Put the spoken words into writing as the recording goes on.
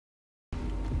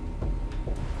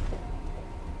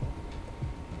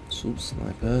Oops,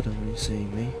 sniper, don't you see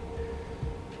me?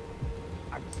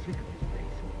 I'm sick of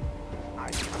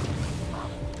this place.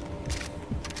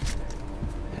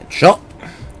 Headshot!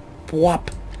 Whop!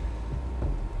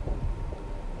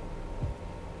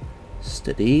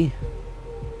 Steady.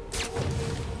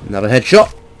 Another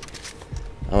headshot!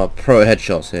 I'm a pro at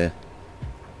headshots here.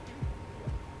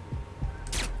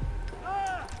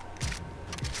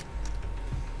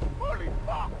 Holy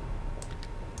fuck!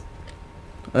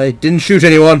 I didn't shoot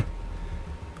anyone!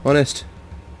 Honest.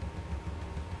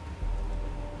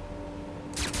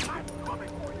 I'm coming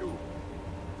for you.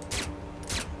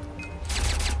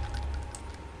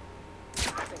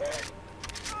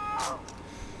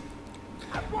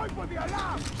 I'm going for the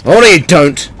alarm. Oh no, you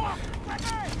don't!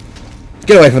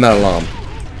 Get away from that alarm.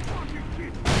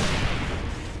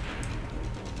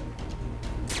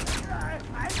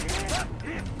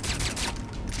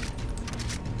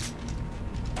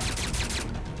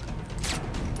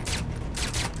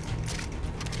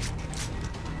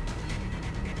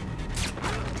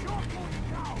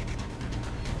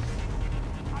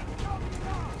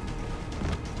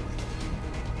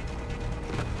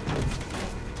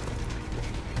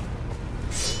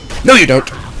 No, you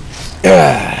don't!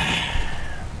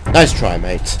 Nice try,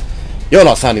 mate. You're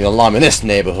not sounding the alarm in this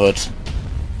neighborhood.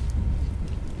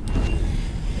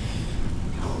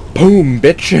 Boom,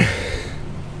 bitch!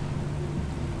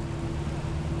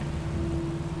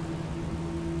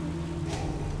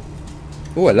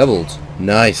 Oh, I leveled.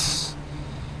 Nice.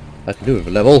 I can do with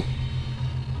a level.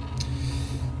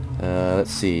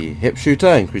 Let's see. Hip shooter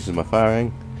increases my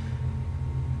firing.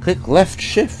 Click left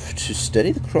shift to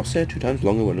steady the crosshair 2 times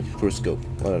longer when looking for a scope.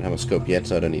 Well, I don't have a scope yet,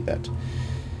 so I don't need that.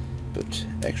 But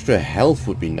extra health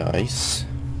would be nice.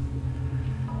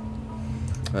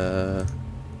 Then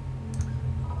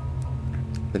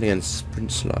again,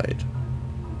 sprint slide.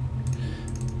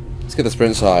 Let's get the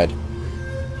sprint slide.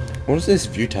 What does this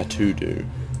view tattoo do?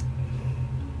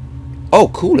 Oh,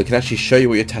 cool! It can actually show you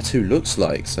what your tattoo looks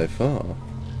like so far.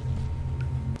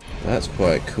 That's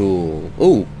quite cool.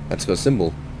 Oh, that's got a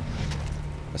symbol.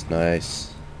 That's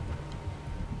nice.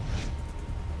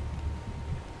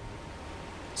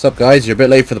 What's up, guys? You're a bit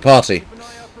late for the party. Keep an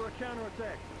eye out for a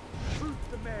counterattack. Who's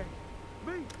the man?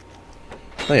 Me.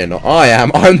 No, you're not. I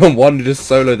am. I'm the one who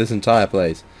just soloed this entire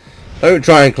place. Don't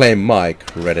try and claim my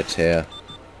credit here.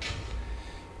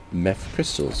 Meth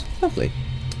crystals. Lovely.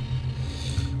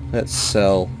 Let's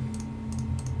sell.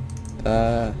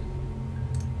 Alright.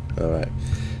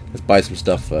 Let's buy some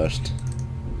stuff first.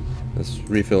 Let's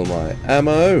refill my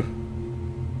ammo.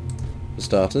 For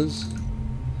starters.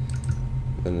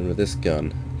 And then with this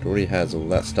gun, it already has all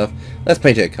that stuff. Let's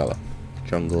paint it a colour.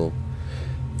 Jungle.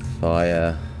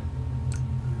 Fire.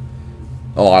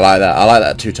 Oh, I like that. I like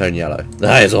that two-tone yellow.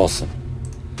 That is awesome.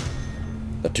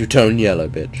 A two-tone yellow,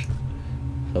 bitch.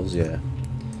 Hells yeah.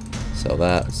 Sell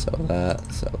that, sell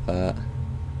that, sell that.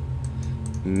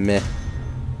 Meh.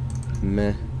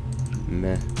 Meh.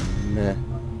 Meh. Meh.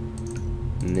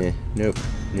 Nah. Nope.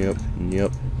 Nope.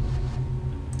 Nope.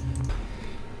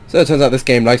 So it turns out this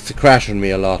game likes to crash on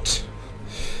me a lot.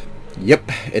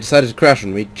 Yep, it decided to crash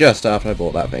on me just after I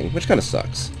bought that thing, which kind of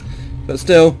sucks. But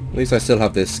still, at least I still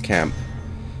have this camp.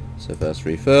 So first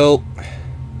refill.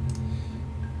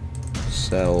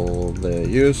 Sell the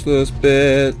useless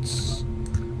bits.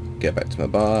 Get back to my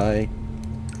buy.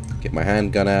 Get my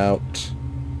handgun out.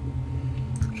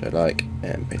 Which I like.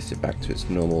 And paste it back to its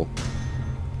normal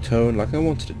tone like I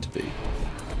wanted it to be.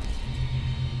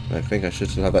 I think I should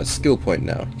still have that skill point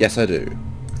now. Yes, I do.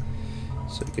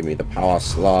 So give me the power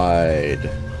slide.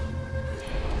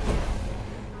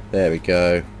 There we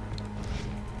go.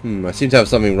 I seem to have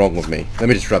something wrong with me. Let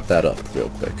me just wrap that up real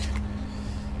quick.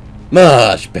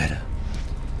 Much better.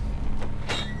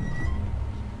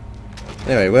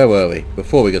 Anyway, where were we?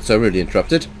 Before we got so rudely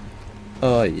interrupted.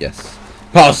 Oh, yes.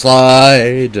 Power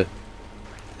slide!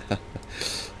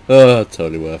 Oh,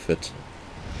 totally worth it.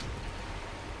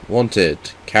 Wanted.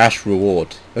 Cash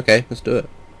reward. Okay, let's do it.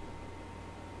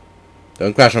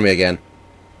 Don't crash on me again.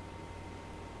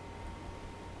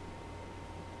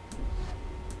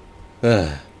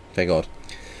 Thank God.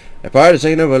 A pirate has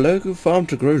taken over a local farm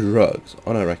to grow drugs.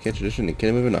 On our wreckage, tradition and kill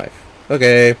him with a knife.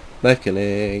 Okay, knife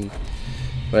killing.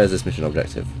 Where's this mission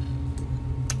objective?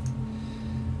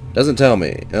 Doesn't tell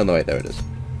me. Oh no, wait, there it is.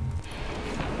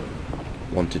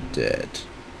 Wanted dead.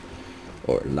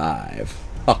 Or alive.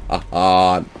 Ha ha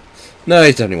ha. No,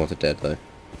 he's definitely wanted dead though.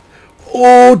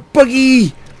 Oh,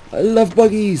 buggy! I love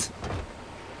buggies.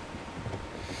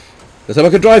 Let's see if I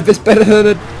can drive this better than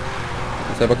a...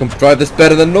 Let's see if I can drive this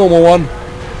better than normal one.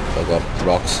 Oh god,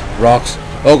 rocks, rocks.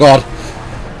 Oh god.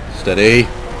 Steady.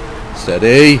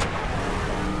 Steady.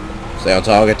 Stay on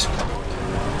target.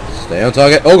 Stay on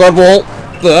target. Oh god, wall!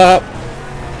 Ah.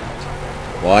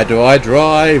 Why do I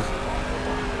drive?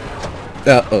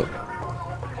 Oh.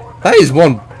 That is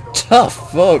one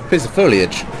tough piece of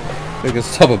foliage. We can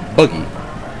stop a buggy.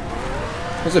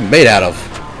 What's it made out of?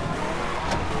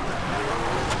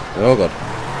 Oh god.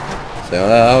 Stay on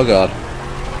that. Oh god.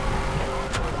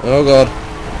 Oh god.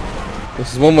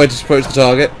 This is one way to approach the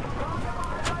target.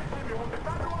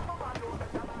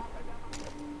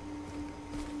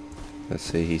 Let's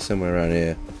see, he's somewhere around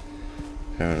here.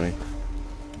 Apparently.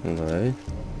 Hello.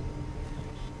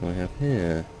 What do I have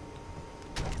here?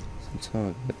 Some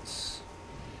targets.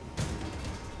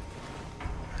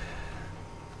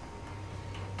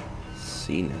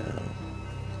 See now.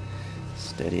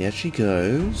 Steady as she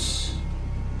goes.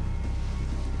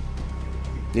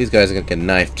 These guys are gonna get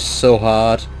knifed so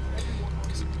hard.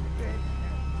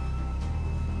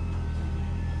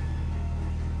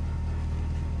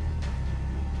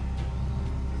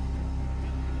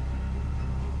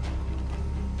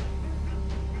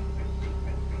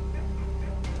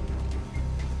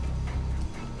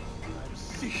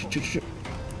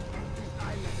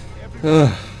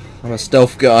 I'm a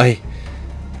stealth guy.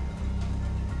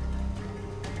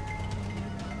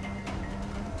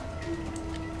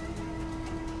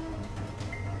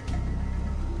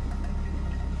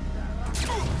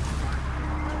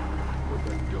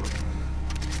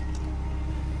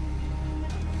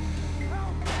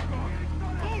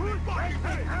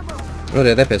 Oh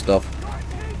yeah, they're pissed off.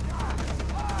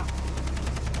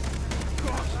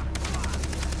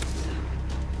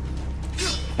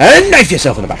 And knife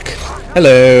yourself in the back.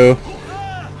 Hello.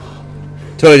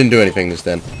 Totally didn't do anything just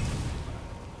then.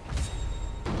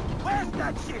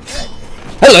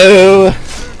 Hello.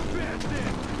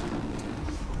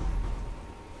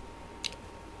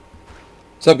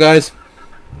 What's up, guys?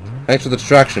 Thanks for the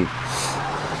distraction.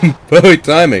 Perfect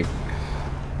timing.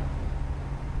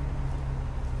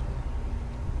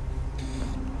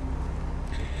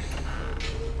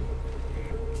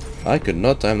 I could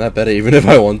not time that better even if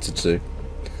I wanted to.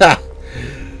 Ha!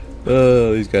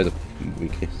 Oh, these guys are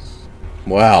weak.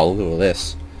 Wow, look at all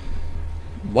this.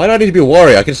 Why do I need to be a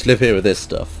warrior? I can just live here with this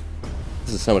stuff.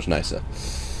 This is so much nicer.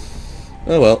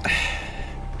 Oh well.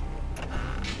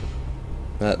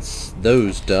 That's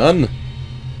those done.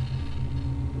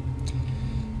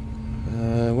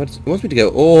 It wants me to go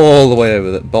all the way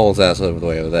over there. Balls ass over the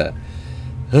way over there.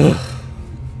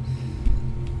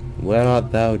 Where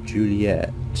art thou,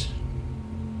 Juliet?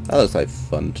 That looks like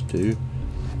fun to do.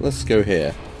 Let's go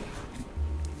here.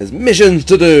 There's missions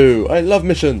to do! I love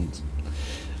missions!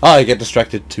 I get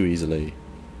distracted too easily.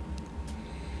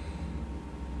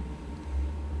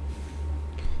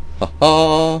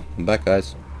 Haha! I'm back,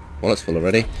 guys. Well, it's full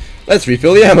already. Let's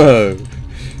refill the ammo!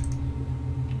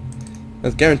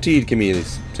 That's guaranteed give me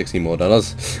these $60 more.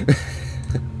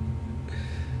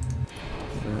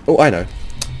 Oh, I know.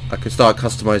 I could start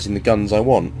customizing the guns I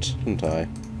want, couldn't I?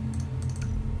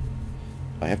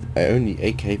 I own the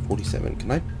AK-47.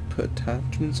 Can I put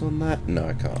attachments on that? No,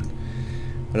 I can't.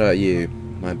 What about you,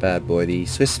 my bad boy? The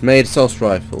Swiss-made assault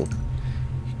rifle.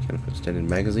 Can I put extended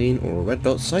magazine or a red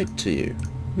dot sight to you?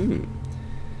 What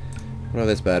about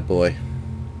this bad boy?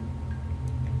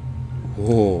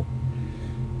 Whoa.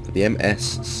 For the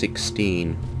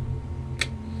MS-16.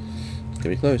 It's gonna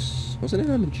be close. What's an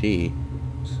MG?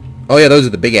 Oh yeah, those are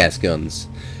the big ass guns.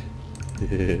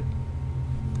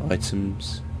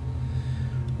 Items.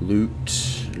 Loot.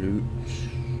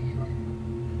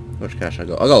 How much cash I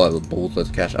got? I got like a balls loads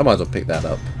of cash. I might as well pick that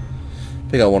up.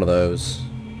 Pick out one of those.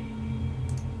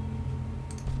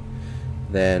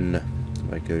 Then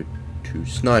I go to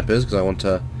snipers because I want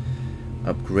to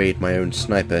upgrade my own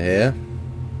sniper here,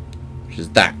 which is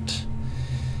that.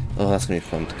 Oh, that's gonna be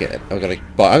fun to get. I'm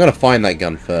gonna find that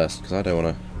gun first because I don't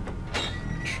want to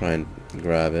try and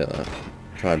grab it.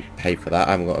 Try and pay for that.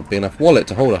 I haven't got a big enough wallet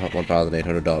to hold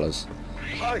 $1,800.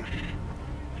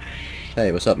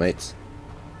 Hey, what's up, mates?